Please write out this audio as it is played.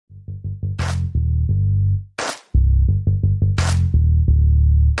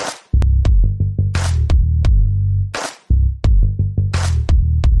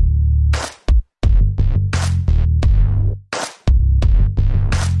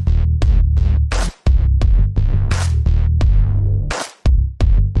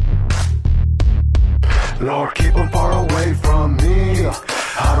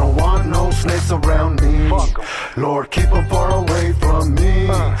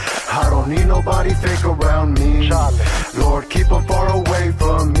I don't need nobody fake around me. Lord, keep them far away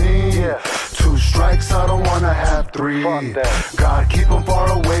from me. 2 strikes, I don't wanna have 3. God, keep them far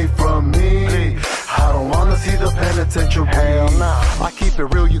away from me. I don't wanna see the penitentiary. I keep it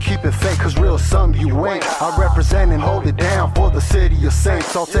real, you keep it fake, cause real some you ain't. I represent and hold it down for the city of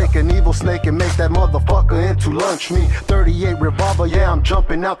saints. I'll take an evil snake and make that motherfucker into lunch meat. 38 revolver, yeah, I'm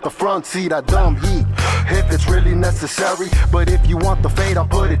jumping out the front seat. I dumb yeet if it's really necessary, but if you want the fate, I'll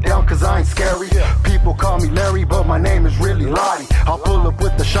put it down, cause I ain't scary. People call me Larry, but my name is really Lari. I'll pull up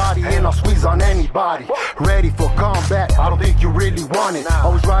with the shotty and I'll squeeze on anybody. Ready for combat, I don't think you really want it.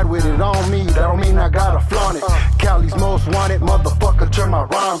 Always ride with it on me, that don't mean I gotta flaunt it. Cali's most wanted, motherfucker, turn my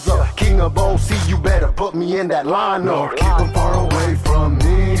rhymes up. King of OC, you better put me in that lineup. Lord, keep them far away from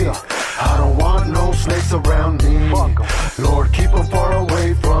me. I don't want no snakes around me. Lord, keep them far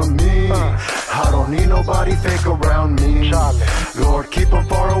away from me. I don't need nobody fake around me. Lord, keep them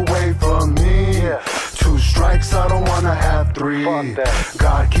far away from me. 2 strikes, I don't wanna have 3.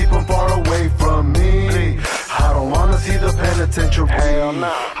 God, keep them far away from me. I don't wanna see the penitentiary.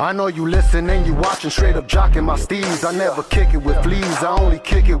 I know you listen and you watching, straight up jocking my steeds. I never kick it with fleas, I only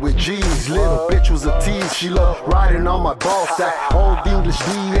kick it with G's. Little bitch was a tease, she loved riding on my ball sack. Old English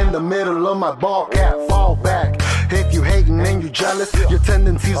D in the middle of my ball cap. Fall back if you hating and you jealous. Your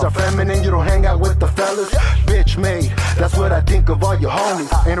tendencies are feminine, you don't hang out with the fellas. Bitch made, that's what I think of all your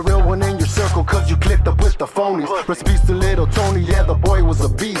homies. Ain't a real one in your circle, cause you clicked up with the phonies. Rest peace to little Tony, yeah, the boy was a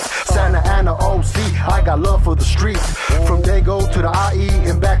beast. Santa Ana OC, I got love for the streets. From Dago to the IE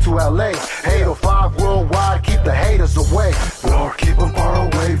and back to LA. 805 worldwide, keep the haters away. Lord, keep them far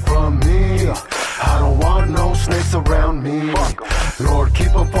away from me. I don't want no snakes around me. Lord,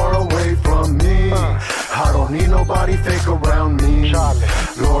 keep them far away from me. I don't need nobody fake around me.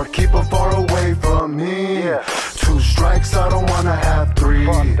 Lord, keep them far away from me. 2 strikes, I don't wanna have 3.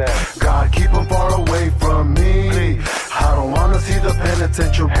 God, keep them far away from me. I don't wanna see the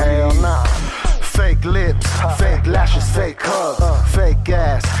penitentiary. Fake lips, fake lashes, fake hugs, fake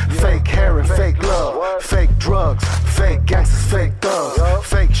ass, fake hair and fake love, fake drugs, fake gangsters, fake thugs.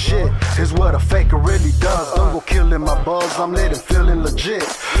 Fake shit is what a faker really does. Don't go killing my buzz, I'm lit and feeling legit.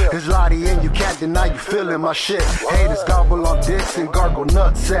 It's Lari and you can't deny you feeling my shit. Haters gobble on dicks and gargle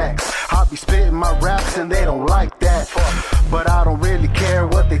nut sacks. I be spitting my raps and they don't like that, but I don't really care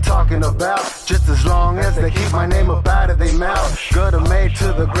what they talking about, just as long as they keep my name up out of their mouth. Gutter made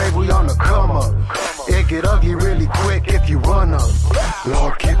to the grave, we on the come up. It get ugly really quick if you run up.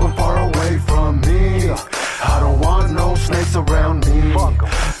 Lord, keep them far away from me. I don't want no snakes around me.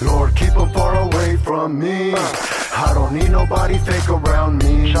 Lord, keep them far away from me. I don't need nobody fake around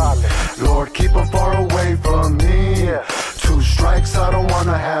me. Lord, keep them far away from me. 2 strikes, I don't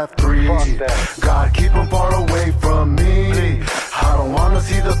wanna have 3. God, keep them far away from me. I don't wanna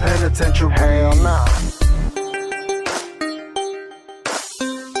see the penitentiary.